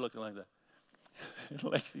 And they're looking like that. And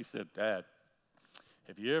Lexi said, Dad,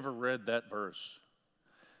 have you ever read that verse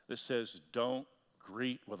that says, don't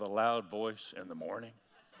greet with a loud voice in the morning?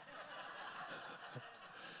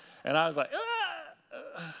 And I was like,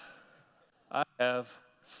 I have.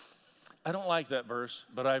 I don't like that verse,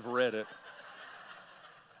 but I've read it.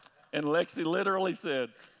 And Lexi literally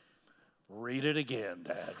said, read it again,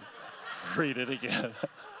 Dad. Read it again.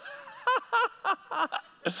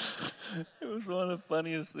 It was one of the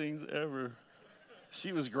funniest things ever.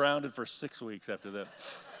 She was grounded for 6 weeks after that.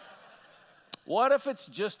 What if it's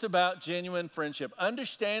just about genuine friendship?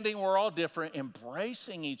 Understanding we're all different,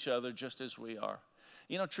 embracing each other just as we are.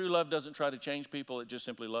 You know, true love doesn't try to change people, it just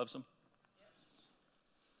simply loves them.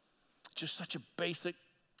 Just such a basic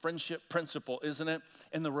friendship principle, isn't it?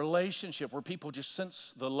 And the relationship where people just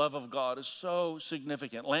sense the love of God is so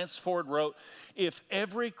significant. Lance Ford wrote, if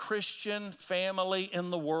every Christian family in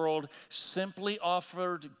the world simply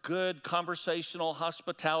offered good conversational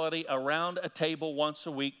hospitality around a table once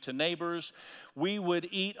a week to neighbors, we would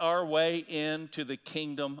eat our way into the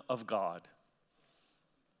kingdom of God.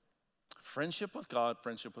 Friendship with God,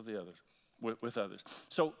 friendship with the others, with others.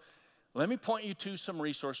 So let me point you to some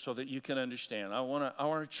resources so that you can understand. I want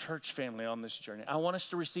a church family on this journey. I want us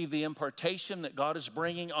to receive the impartation that God is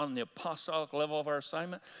bringing on the apostolic level of our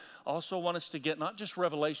assignment. I also want us to get not just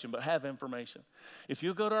revelation, but have information. If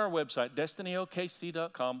you go to our website,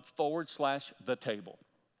 destinyokc.com/thetable,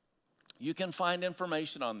 you can find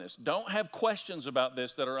information on this. Don't have questions about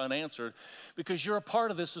this that are unanswered because you're a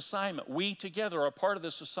part of this assignment. We together are a part of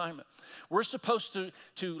this assignment. We're supposed to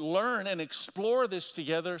learn and explore this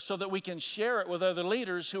together so that we can share it with other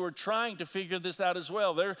leaders who are trying to figure this out as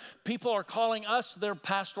well. People are calling us their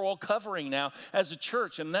pastoral covering now as a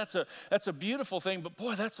church, and that's a beautiful thing, but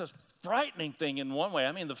boy, that's a frightening thing in one way.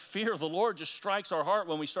 I mean, the fear of the Lord just strikes our heart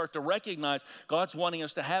when we start to recognize God's wanting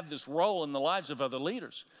us to have this role in the lives of other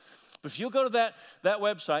leaders. But if you'll go to that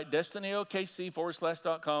website,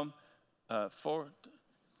 destinyokc.com,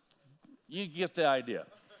 you get the idea.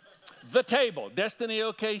 The Table,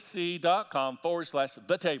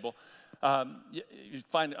 destinyokc.com/the table. You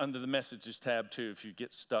find it under the messages tab too if you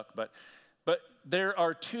get stuck. But there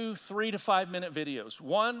are 2 3 to 5 minute videos.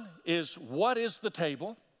 One is, what is the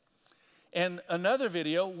table? And another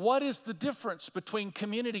video, what is the difference between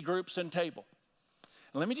community groups and table?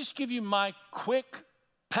 And let me just give you my quick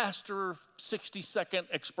pastor 60-second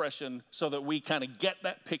expression so that we kind of get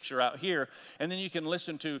that picture out here, and then you can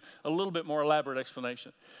listen to a little bit more elaborate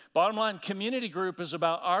explanation. Bottom line, community group is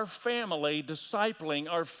about our family discipling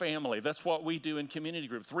our family. That's what we do in community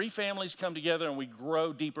group. 3 families come together and we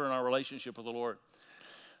grow deeper in our relationship with the Lord.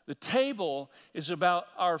 The table is about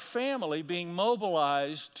our family being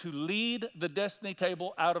mobilized to lead the Destiny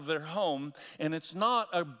Table out of their home. And it's not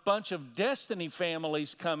a bunch of Destiny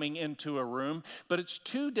families coming into a room, but it's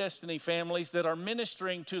 2 Destiny families that are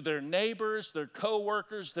ministering to their neighbors, their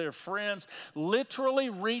co-workers, their friends, literally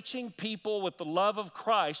reaching people with the love of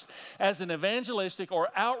Christ as an evangelistic or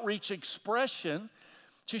outreach expression,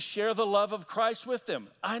 to share the love of Christ with them.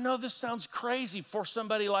 I know this sounds crazy for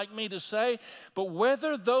somebody like me to say, but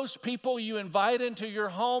whether those people you invite into your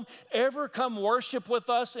home ever come worship with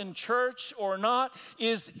us in church or not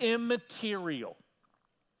is immaterial.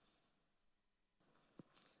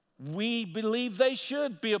 We believe they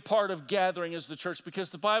should be a part of gathering as the church because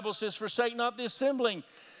the Bible says, forsake not the assembling.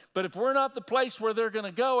 But if we're not the place where they're going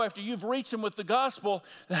to go after you've reached them with the gospel,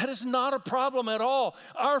 that is not a problem at all.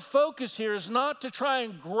 Our focus here is not to try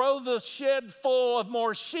and grow the shed full of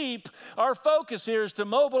more sheep. Our focus here is to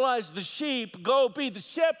mobilize the sheep, go be the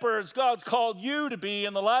shepherds God's called you to be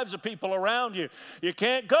in the lives of people around you. You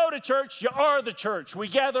can't go to church, you are the church. We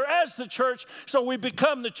gather as the church, so we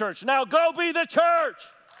become the church. Now go be the church.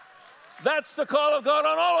 That's the call of God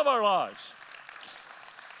on all of our lives.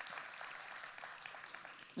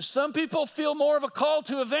 Some people feel more of a call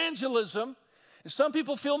to evangelism, and some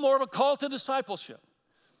people feel more of a call to discipleship.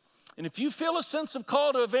 And if you feel a sense of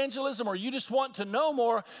call to evangelism, or you just want to know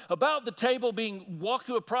more about the table, being walked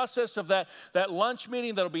through a process of that lunch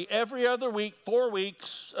meeting that'll be every other week, 4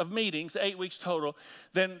 weeks of meetings, 8 weeks total,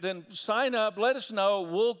 then sign up, let us know,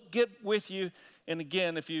 we'll get with you. And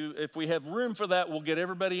again, if we have room for that, we'll get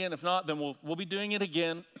everybody in. If not, then we'll be doing it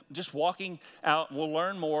again, just walking out, and we'll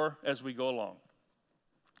learn more as we go along.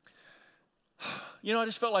 You know, I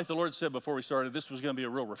just felt like the Lord said before we started, this was going to be a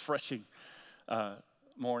real refreshing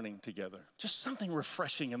morning together. Just something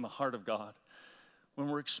refreshing in the heart of God when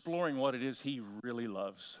we're exploring what it is He really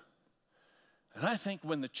loves. And I think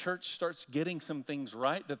when the church starts getting some things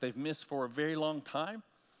right that they've missed for a very long time,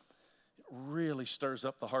 it really stirs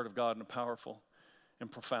up the heart of God in a powerful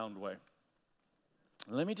and profound way.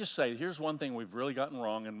 Let me just say, here's one thing we've really gotten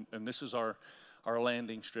wrong, and this is our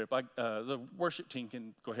landing strip. The worship team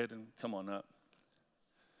can go ahead and come on up.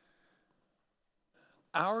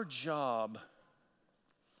 Our job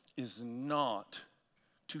is not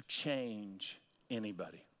to change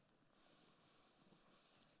anybody.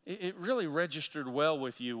 It really registered well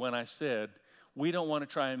with you when I said, we don't want to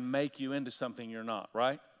try and make you into something you're not,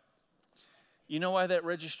 right? You know why that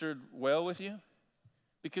registered well with you?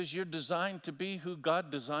 Because you're designed to be who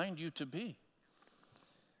God designed you to be.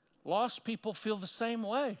 Lost people feel the same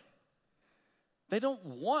way. They don't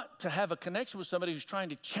want to have a connection with somebody who's trying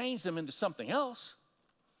to change them into something else.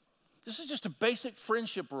 This is just a basic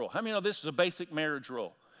friendship rule. How many know this is a basic marriage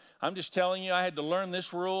rule? I'm just telling you, I had to learn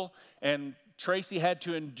this rule, and Tracy had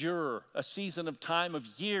to endure a season of time of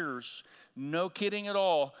years, no kidding at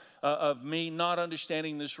all, of me not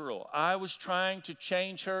understanding this rule. I was trying to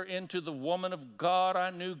change her into the woman of God I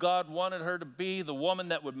knew God wanted her to be, the woman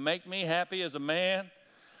that would make me happy as a man.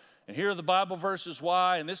 And here are the Bible verses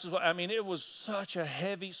why, and this is what, it was such a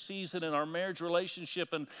heavy season in our marriage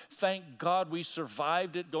relationship, and thank God we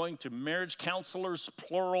survived it, going to marriage counselors,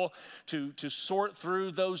 plural, to sort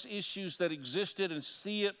through those issues that existed and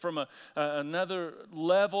see it from another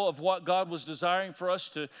level of what God was desiring for us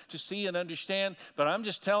to see and understand. But I'm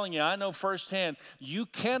just telling you, I know firsthand, you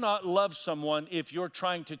cannot love someone if you're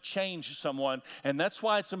trying to change someone, and that's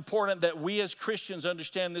why it's important that we as Christians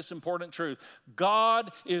understand this important truth.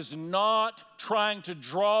 God is not trying to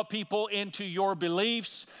draw people into your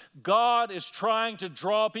beliefs. God is trying to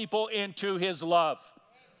draw people into His love.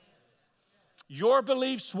 Your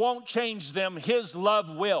beliefs won't change them. His love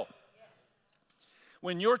will.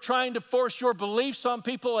 When you're trying to force your beliefs on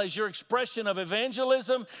people as your expression of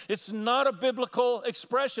evangelism, it's not a biblical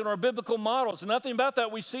expression or a biblical model. It's nothing about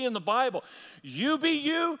that we see in the Bible. You be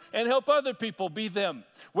you and help other people be them.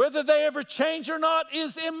 Whether they ever change or not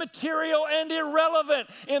is immaterial and irrelevant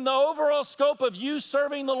in the overall scope of you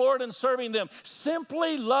serving the Lord and serving them.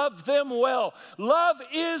 Simply love them well. Love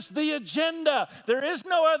is the agenda. There is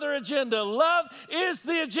no other agenda. Love is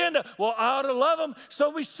the agenda. Well, I ought to love them so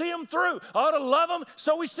we see them through. I ought to love them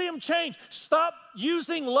so we see them change. Stop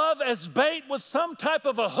using love as bait with some type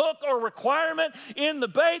of a hook or requirement in the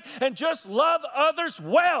bait, and just love others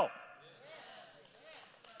well.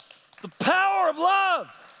 The power of love.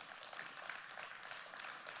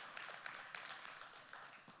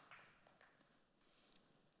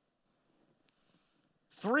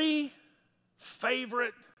 Three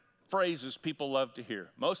favorite phrases people love to hear.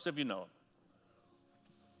 Most of you know them.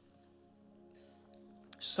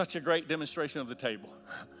 Such a great demonstration of the table.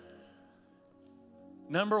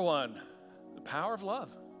 Number one, the power of love.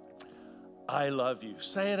 I love you.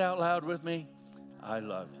 Say it out loud with me. I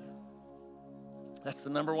love you. That's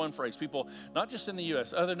the number one phrase. People, not just in the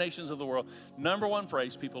U.S., other nations of the world, number one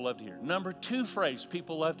phrase people love to hear. Number two phrase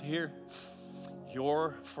people love to hear,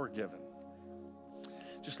 you're forgiven.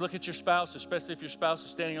 Just look at your spouse, especially if your spouse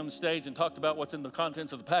is standing on the stage, and talk about what's in the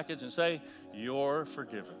contents of the package and say, you're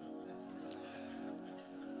forgiven.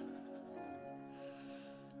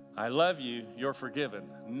 I love you, you're forgiven.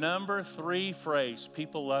 Number 3 phrase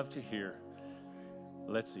people love to hear.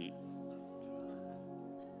 Let's eat.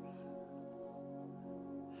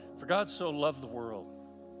 For God so loved the world.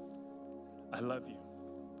 I love you.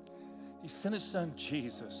 He sent his son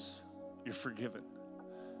Jesus. You're forgiven.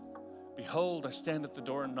 Behold, I stand at the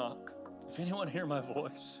door and knock. If anyone hear my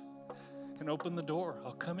voice and open the door,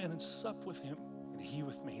 I'll come in and sup with him and he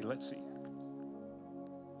with me. Let's eat.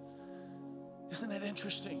 Isn't it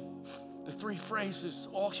interesting? The 3 phrases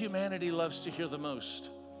all humanity loves to hear the most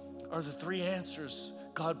are the 3 answers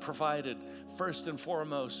God provided first and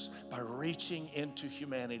foremost by reaching into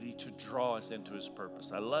humanity to draw us into his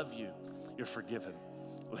purpose. I love you. You're forgiven.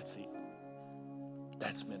 Let's eat.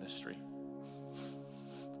 That's ministry.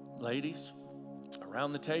 Ladies,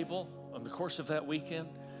 around the table on the course of that weekend,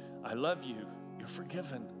 I love you. You're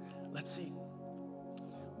forgiven. Let's eat.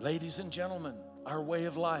 Ladies and gentlemen, our way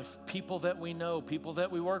of life, people that we know, people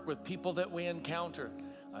that we work with, people that we encounter,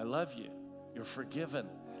 I love you. You're forgiven.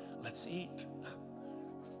 Let's eat.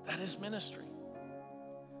 That is ministry.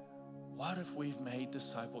 What if we've made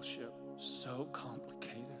discipleship so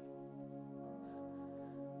complicated?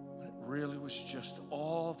 It really was just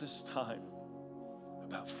all this time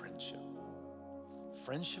about friendship.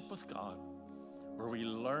 Friendship with God, where we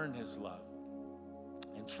learn his love,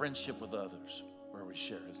 and friendship with others, where we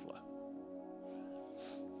share his love.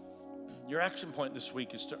 Your action point this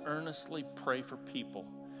week is to earnestly pray for people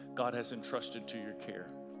God has entrusted to your care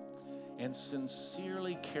and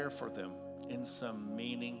sincerely care for them in some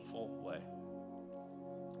meaningful way.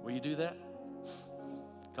 Will you do that?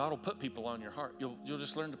 God will put people on your heart. You'll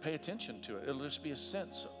just learn to pay attention to it. It'll just be a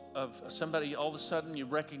sense of somebody. All of a sudden you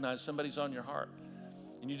recognize somebody's on your heart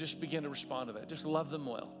and you just begin to respond to that. Just love them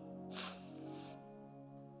well.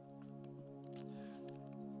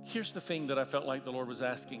 Here's the thing that I felt like the Lord was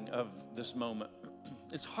asking of this moment.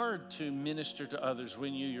 It's hard to minister to others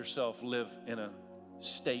when you yourself live in a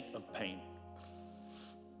state of pain.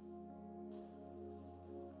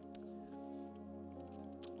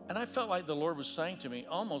 And I felt like the Lord was saying to me,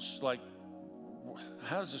 almost like,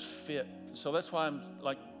 how does this fit? So that's why I'm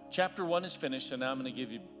like, chapter 1 is finished, and now I'm going to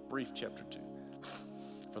give you brief chapter 2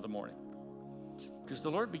 for the morning. Because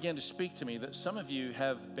the Lord began to speak to me that some of you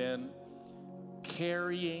have been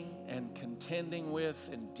carrying and contending with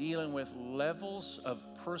and dealing with levels of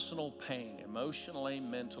personal pain, emotionally,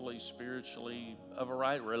 mentally, spiritually, a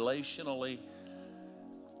variety, relationally.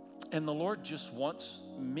 And the Lord just wants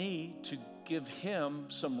me to give him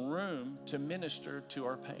some room to minister to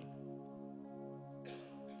our pain.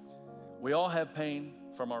 We all have pain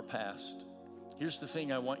from our past. Here's the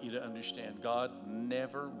thing I want you to understand. God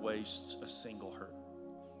never wastes a single hurt.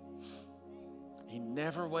 He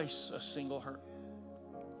never wastes a single hurt.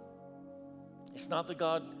 It's not that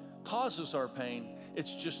God causes our pain.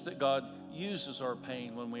 It's just that God uses our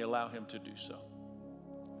pain when we allow him to do so.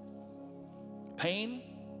 Pain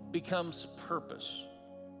becomes purpose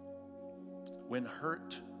when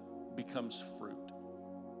hurt becomes fruit.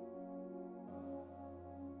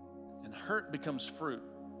 And hurt becomes fruit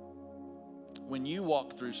when you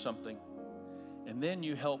walk through something and then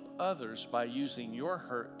you help others by using your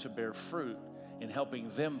hurt to bear fruit and helping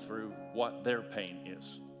them through what their pain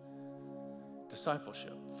is.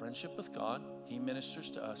 Discipleship, friendship with God, he ministers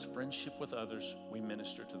to us. Friendship with others, we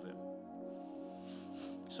minister to them.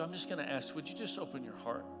 So I'm just going to ask, would you just open your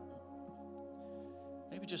heart?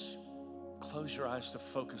 Maybe just close your eyes to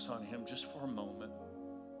focus on him just for a moment.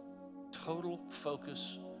 Total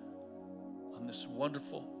focus on this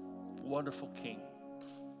wonderful, wonderful King.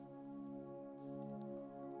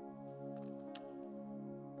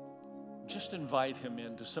 Just invite him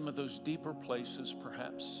into some of those deeper places,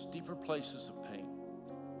 perhaps, deeper places of pain,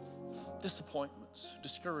 disappointments,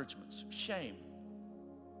 discouragements, shame,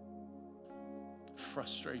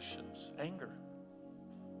 frustrations, anger.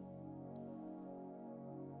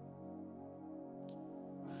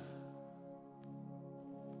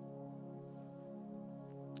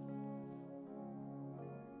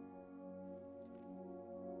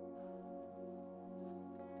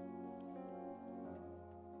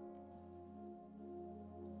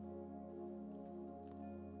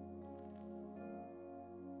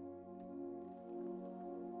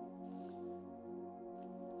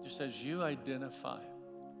 Just as you identify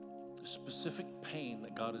the specific pain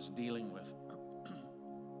that God is dealing with,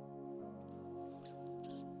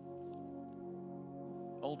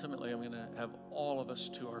 ultimately I'm going to have all of us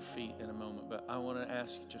to our feet in a moment, but I want to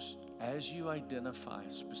ask, just as you identify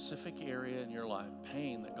a specific area in your life,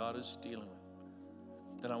 pain that God is dealing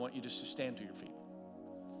with, then I want you just to stand to your feet.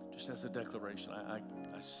 Just as a declaration, I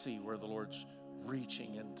see where the Lord's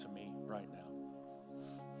reaching into me right now.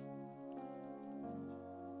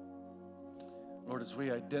 Lord, as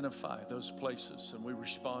we identify those places and we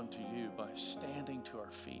respond to you by standing to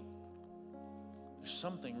our feet, there's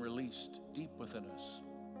something released deep within us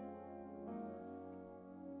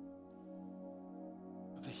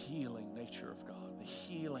of the healing nature of God, the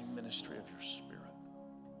healing ministry of your Spirit.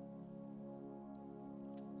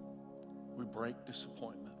 We break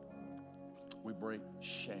disappointment. We break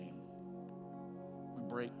shame. We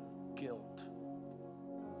break guilt.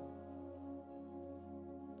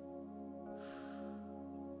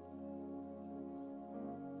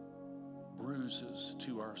 Bruises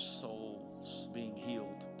to our souls being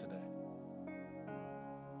healed today.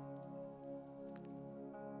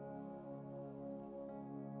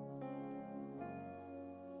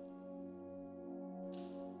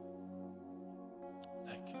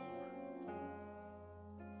 Thank you, Lord.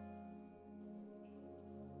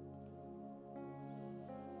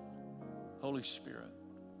 Holy Spirit,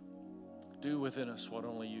 do within us what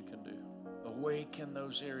only you can do. Awaken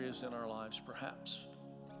those areas in our lives, perhaps,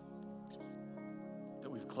 that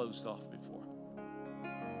we've closed off before.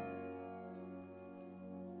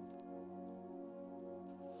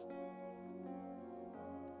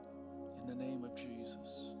 In the name of Jesus.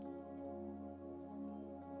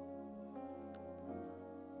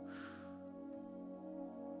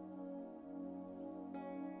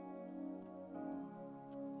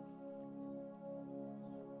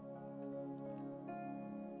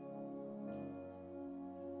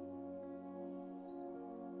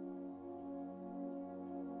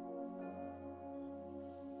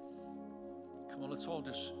 Come on, let's all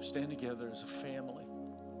just stand together as a family.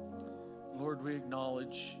 Lord, we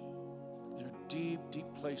acknowledge there are deep, deep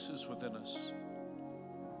places within us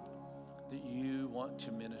that you want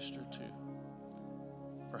to minister to.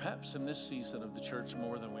 Perhaps in this season of the church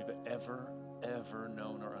more than we've ever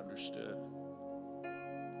known or understood.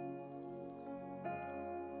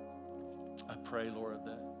 I pray, Lord,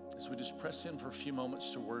 that as we just press in for a few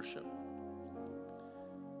moments to worship,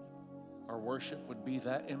 our worship would be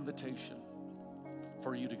that invitation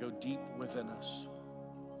for you to go deep within us,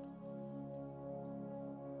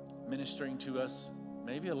 ministering to us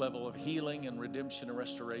maybe a level of healing and redemption and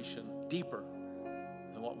restoration deeper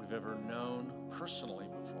than what we've ever known personally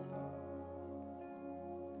before.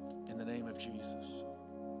 In the name of Jesus.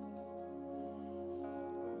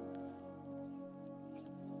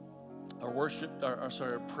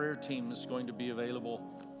 Our prayer team is going to be available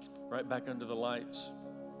right back under the lights.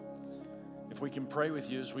 If we can pray with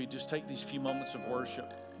you as we just take these few moments of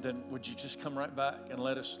worship, then would you just come right back and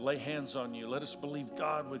let us lay hands on you. Let us believe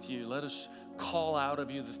God with you. Let us call out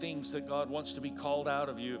of you the things that God wants to be called out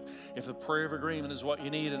of you. If the prayer of agreement is what you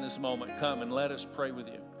need in this moment, come and let us pray with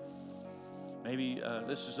you. Maybe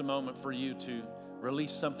this is a moment for you to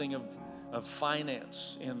release something of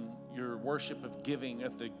finance in your worship of giving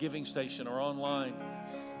at the giving station or online.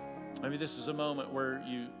 Maybe this is a moment where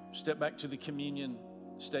you step back to the communion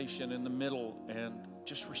station in the middle and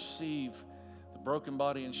just receive the broken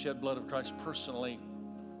body and shed blood of Christ personally.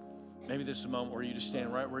 Maybe this is a moment where you just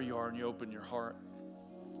stand right where you are and you open your heart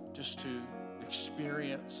just to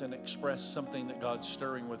experience and express something that God's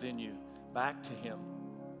stirring within you back to Him.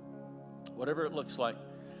 Whatever it looks like,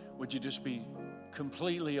 would you just be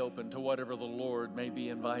completely open to whatever the Lord may be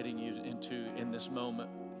inviting you into in this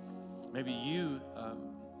moment? Maybe you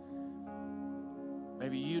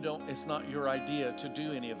don't, it's not your idea to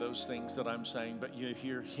do any of those things that I'm saying, but you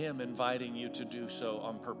hear Him inviting you to do so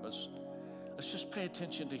on purpose. Let's just pay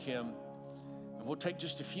attention to Him. And we'll take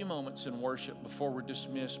just a few moments in worship before we're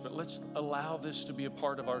dismissed, but let's allow this to be a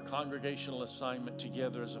part of our congregational assignment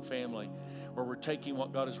together as a family, where we're taking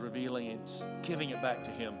what God is revealing and giving it back to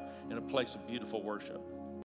Him in a place of beautiful worship.